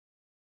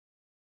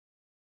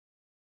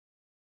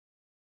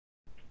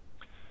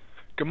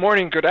Good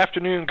morning, good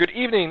afternoon, good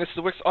evening. This is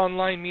the WiX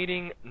Online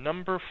meeting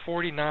number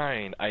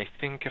 49. I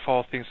think if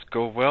all things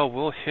go well,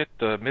 we'll hit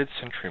the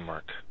mid-century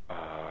mark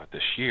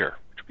this year,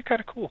 which would be kind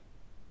of cool.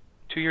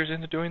 2 years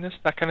into doing this,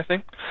 that kind of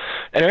thing.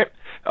 Anyway,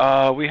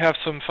 we have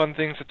some fun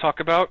things to talk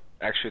about.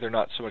 Actually, they're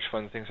not so much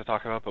fun things to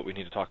talk about, but we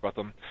need to talk about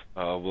them.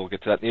 We'll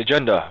get to that in the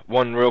agenda.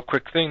 One real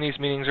quick thing, these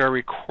meetings are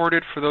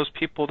recorded for those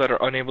people that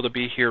are unable to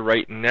be here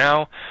right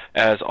now,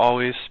 as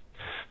always.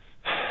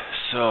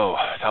 So,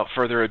 without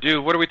further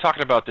ado, what are we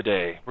talking about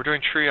today? We're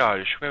doing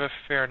triage. We have a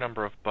fair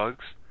number of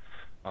bugs.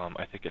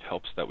 I think it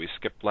helps that we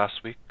skipped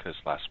last week, because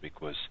last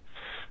week was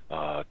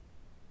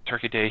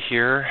Turkey Day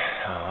here.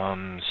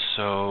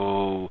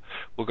 So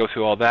we'll go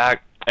through all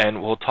that,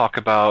 and we'll talk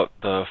about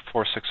the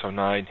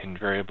 4609 hidden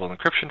variable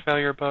encryption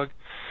failure bug.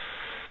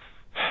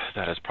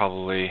 That is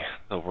probably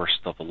the worst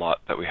of the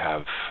lot that we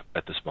have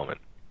at this moment.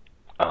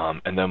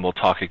 And then we'll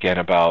talk again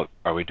about,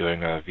 are we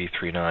doing a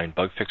v39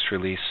 bug fix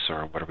release,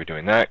 or what are we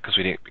doing that, because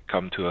we didn't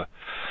come to a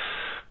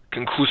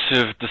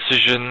conclusive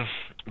decision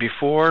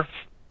before.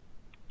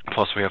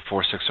 Plus we have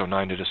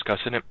 4609 to discuss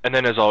in it. And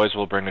then as always,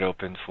 we'll bring it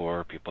open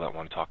for people that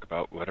want to talk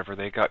about whatever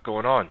they got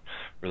going on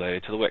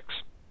related to the WiX.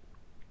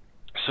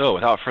 So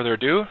without further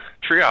ado,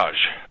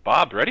 triage.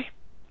 Bob, ready?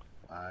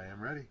 I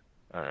am ready.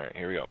 All right,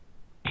 here we go.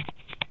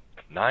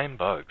 9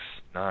 bugs.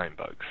 9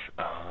 bugs.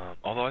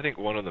 Although I think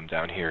one of them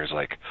down here is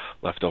like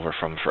left over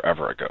from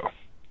forever ago.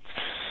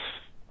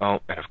 Oh,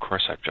 and of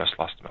course I've just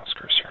lost the mouse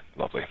cursor.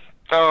 Lovely.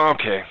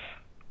 Okay.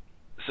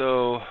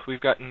 So we've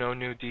got no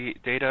new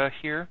data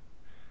here.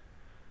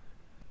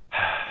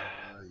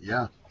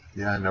 Yeah,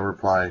 no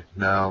reply.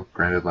 No,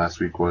 granted last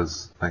week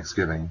was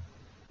Thanksgiving.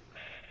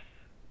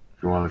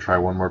 Do you want to try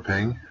one more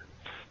ping?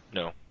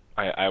 No.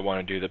 I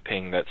want to do the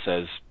ping that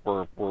says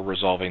we're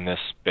resolving this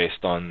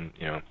based on,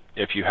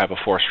 if you have a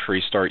forced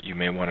restart, you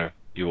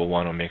will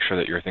want to make sure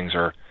that your things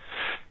are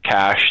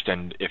cached,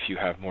 and if you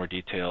have more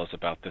details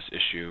about this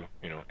issue,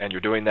 and you're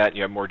doing that and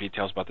you have more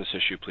details about this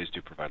issue, please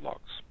do provide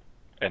logs.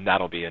 And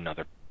that'll be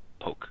another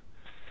poke.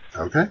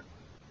 Okay.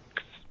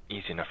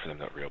 Easy enough for them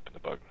to reopen the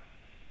bug.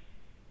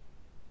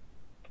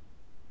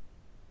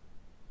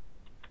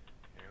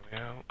 Here we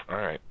go.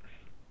 All right.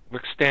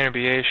 WiX standard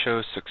BA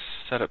shows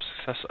setup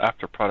success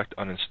after product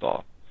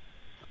uninstall.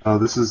 Oh,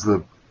 this is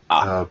the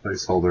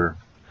placeholder.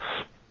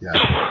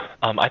 Yeah.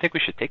 I think we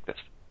should take this.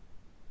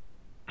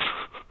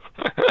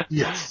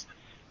 Yes.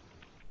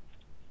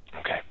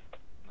 Okay.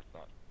 Let's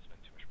not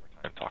spend too much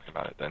more time talking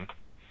about it then.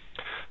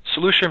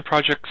 Solution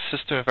project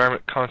system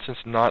environment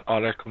constants not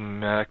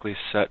automatically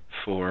set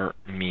for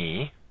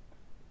me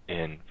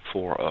in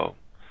 4.0.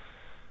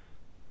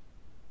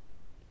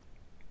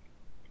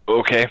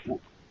 Okay.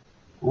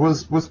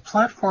 Was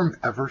platform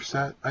ever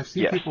set? I've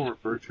seen Yes. people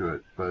refer to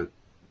it, but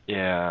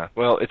Yeah.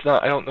 Well, it's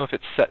not. I don't know if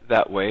it's set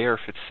that way or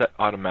if it's set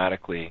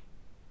automatically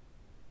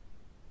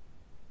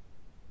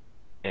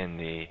in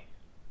the.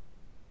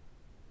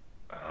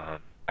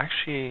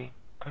 Actually,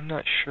 I'm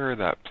not sure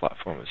that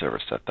platform was ever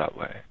set that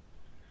way.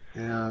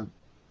 yeah,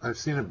 I've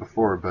seen it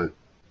before, but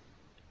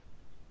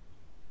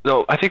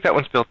No, I think that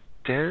one's built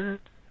in.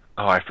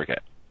 Oh, I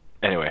forget.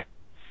 Anyway,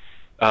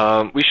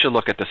 we should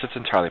look at this. It's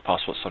entirely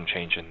possible some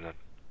change in the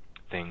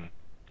thing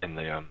in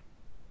the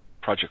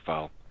project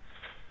file.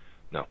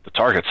 No, the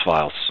targets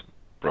files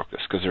broke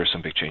this because there are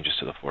some big changes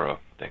to the 4.0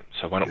 thing.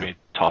 So why don't we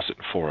toss it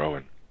in 4.0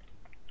 and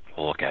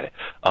we'll look at it.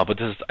 But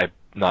this is, I've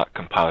not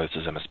compiled this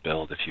as MS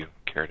build if you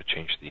care to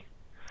change the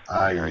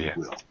area. I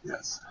will,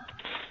 yes.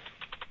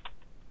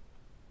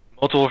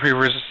 Multiple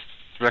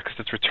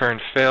prerequisites return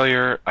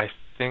failure. I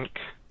think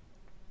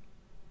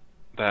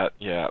that,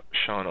 yeah,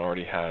 Sean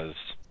already has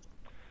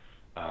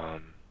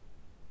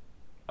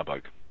a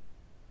bug.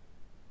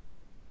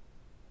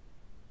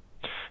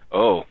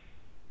 Oh.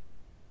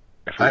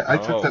 I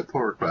took that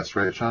pull request,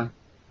 right, Sean?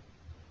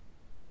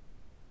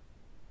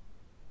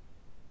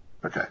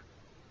 Okay.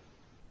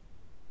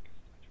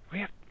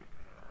 Yeah,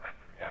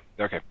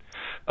 okay.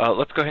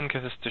 Let's go ahead and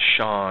give this to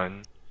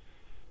Sean.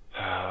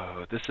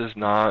 This is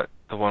not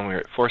the one we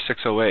were at,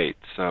 4608,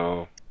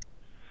 so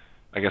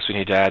I guess we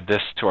need to add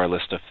this to our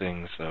list of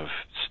things, of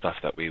stuff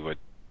that we would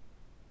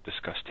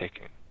discuss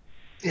taking.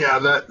 Yeah,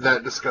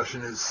 that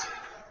discussion is...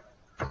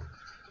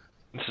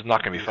 This is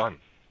not going to be fun.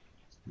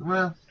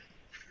 Well,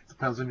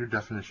 depends on your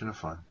definition of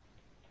fun.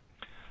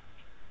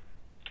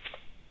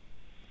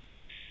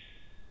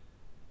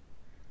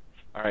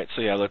 Alright,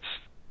 so yeah, let's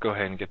go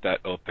ahead and get that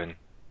open.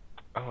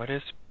 Oh, it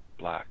is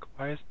black.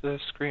 Why is the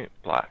screen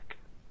black?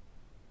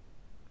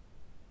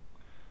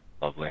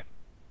 Lovely.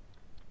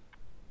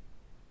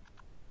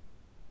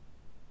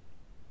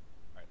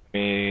 Alright, let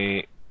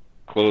me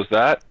close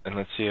that, and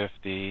let's see if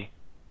the...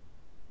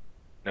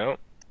 No,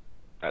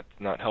 that's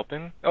not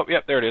helping. Oh,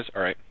 yep, there it is.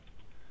 Alright.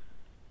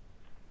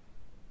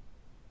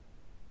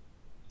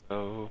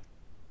 So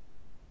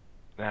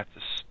that's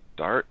a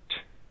start.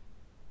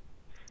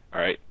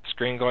 Alright,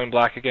 screen going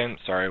black again.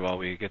 Sorry, while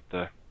we get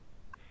the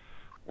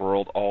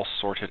world all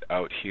sorted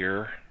out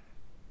here.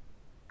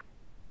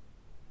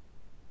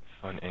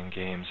 Fun in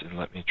games, and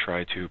let me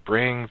try to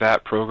bring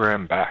that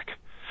program back.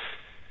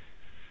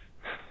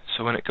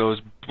 So when it goes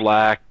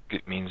black,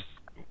 it means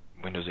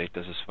Windows 8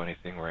 does this funny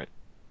thing where it's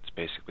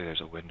basically there's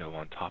a window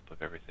on top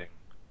of everything.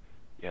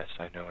 Yes,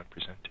 I know I'm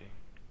presenting.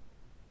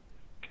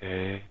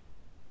 Okay.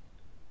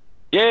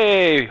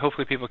 Yay!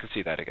 Hopefully people can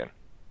see that again.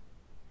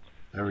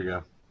 There we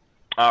go.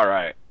 All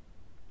right.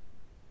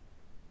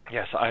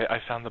 Yes, I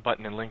found the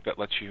button and link that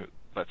lets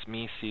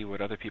me see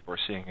what other people are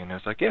seeing, and I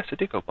was like, yes, it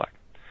did go black.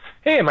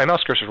 Hey, my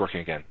mouse cursor's working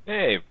again.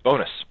 Hey,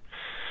 bonus.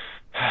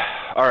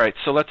 All right,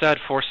 so let's add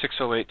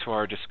 4608 to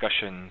our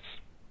discussions.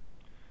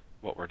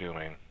 What we're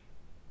doing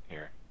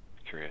here.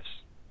 Curious.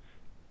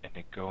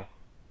 Indigo. All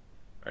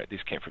right,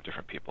 these came from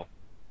different people.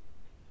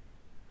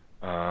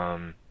 All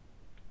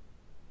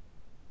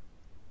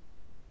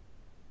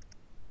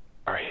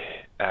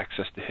right,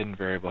 access to hidden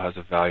variable has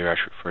a value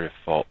attribute for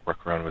default.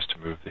 Workaround was to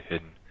move the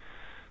hidden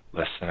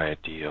less than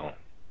ideal.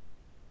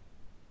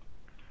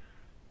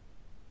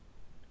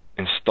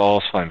 Install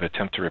is fine, but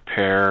attempt to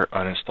repair,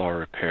 uninstall, or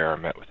repair are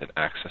met with an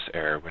access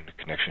error when the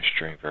connection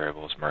string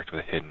variable is marked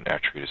with a hidden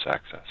attribute is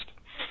accessed.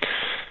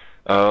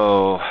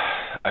 Oh,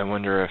 I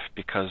wonder if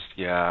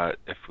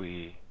if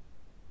we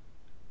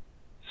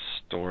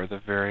store the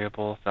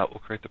variable, that will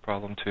create the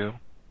problem too.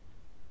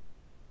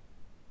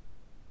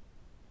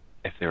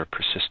 If they were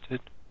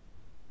persisted.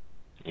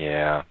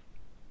 Yeah.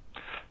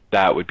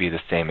 That would be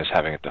the same as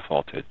having it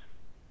defaulted.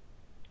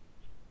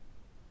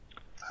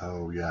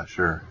 Oh, yeah,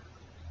 sure.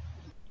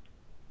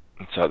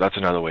 And so that's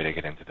another way to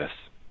get into this.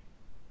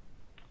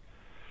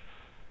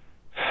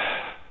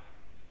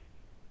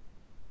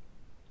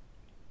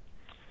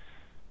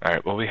 All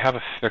right, well, we have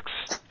a fix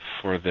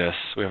for this.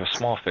 We have a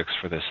small fix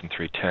for this in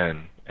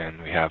 3.10,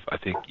 and we have, I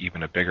think,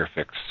 even a bigger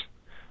fix,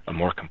 a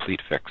more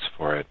complete fix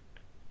for it.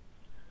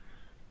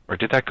 Or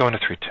did that go into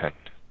 3.10?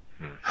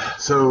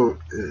 So,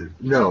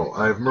 no,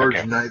 I've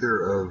merged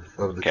neither of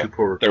the two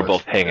pull requests. They're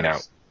both hanging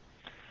out.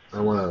 I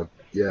want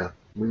to,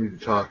 we need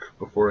to talk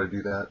before I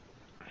do that.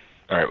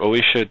 All right, well,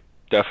 we should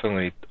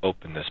definitely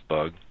open this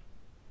bug.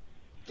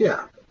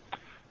 Yeah.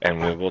 And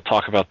we will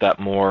talk about that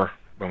more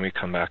when we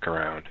come back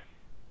around.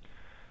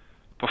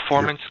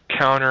 Performance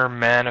counter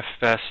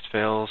manifest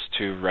fails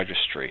to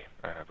register,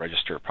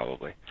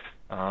 probably.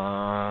 It's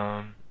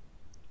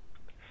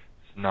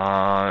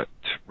not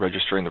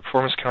registering the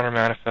performance counter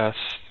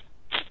manifest.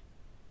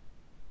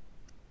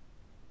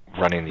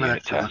 Running the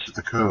unit test. Look at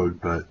the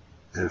code, but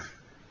if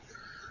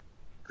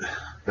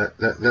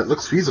that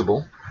looks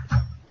feasible.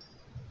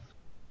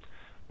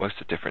 What's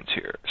the difference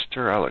here?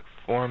 Stir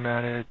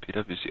formatted,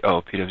 PWZ.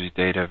 Oh, PWZ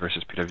data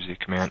versus PWZ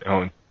command.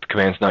 Oh, the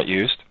command's not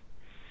used.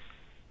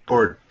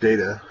 Or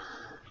data.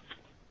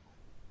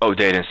 Oh,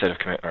 data instead of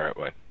command. All right,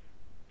 what?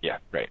 Yeah,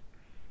 right.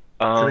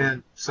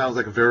 Command sounds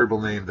like a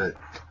variable name that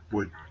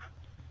would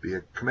be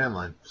a command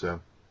line. So.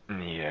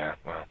 Yeah,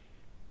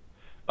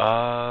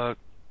 well.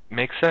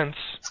 Makes sense.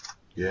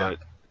 Yeah. But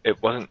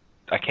it wasn't.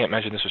 I can't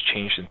imagine this was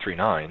changed in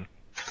 3.9.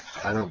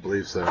 I don't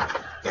believe so. All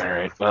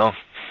right. Well.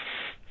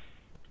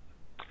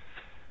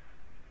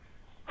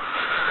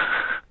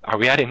 Are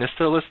we adding this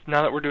to the list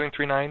now that we're doing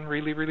 3.9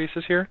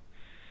 releases here?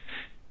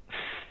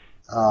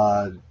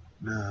 Or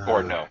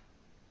no?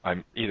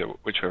 I'm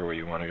whichever way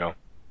you want to go.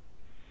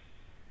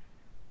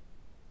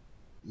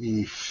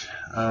 Yeesh.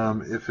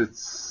 If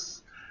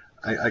it's,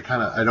 I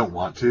don't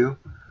want to.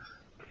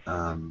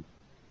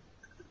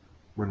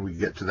 When we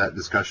get to that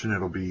discussion,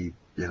 it'll be,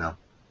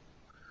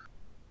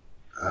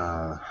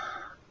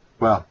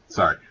 well,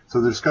 sorry.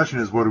 So the discussion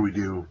is, what do we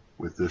do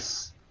with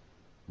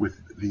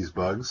these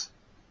bugs?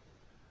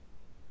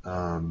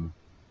 Are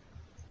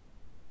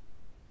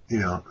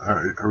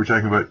we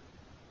talking about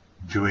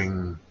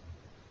doing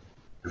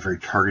a very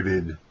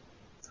targeted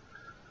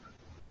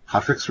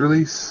hotfix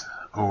release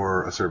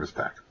or a service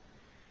pack?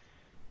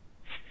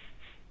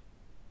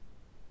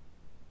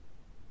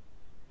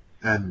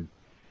 And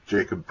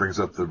Jacob brings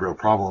up the real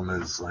problem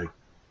is, like,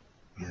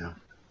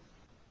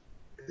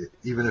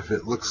 even if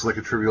it looks like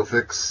a trivial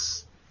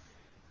fix,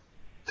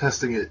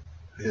 testing it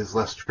is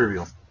less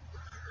trivial.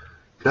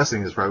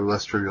 Testing is probably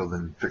less trivial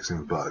than fixing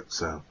the bug,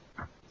 so.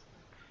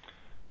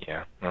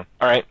 Yeah. Well,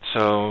 all right,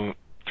 so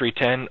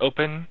 3.10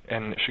 open,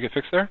 and it should get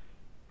fixed there?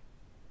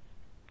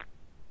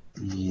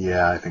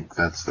 Yeah, I think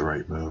that's the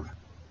right move.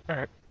 All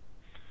right.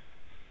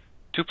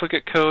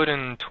 Duplicate code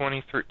in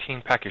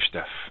 2013 package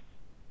def.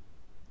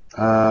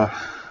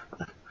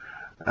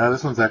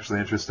 This one's actually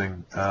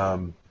interesting.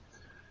 The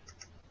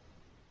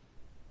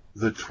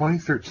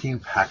 2013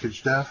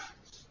 package def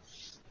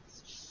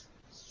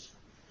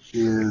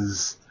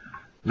is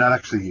not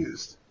actually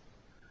used.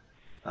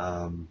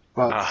 But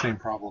the same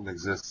problem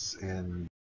exists in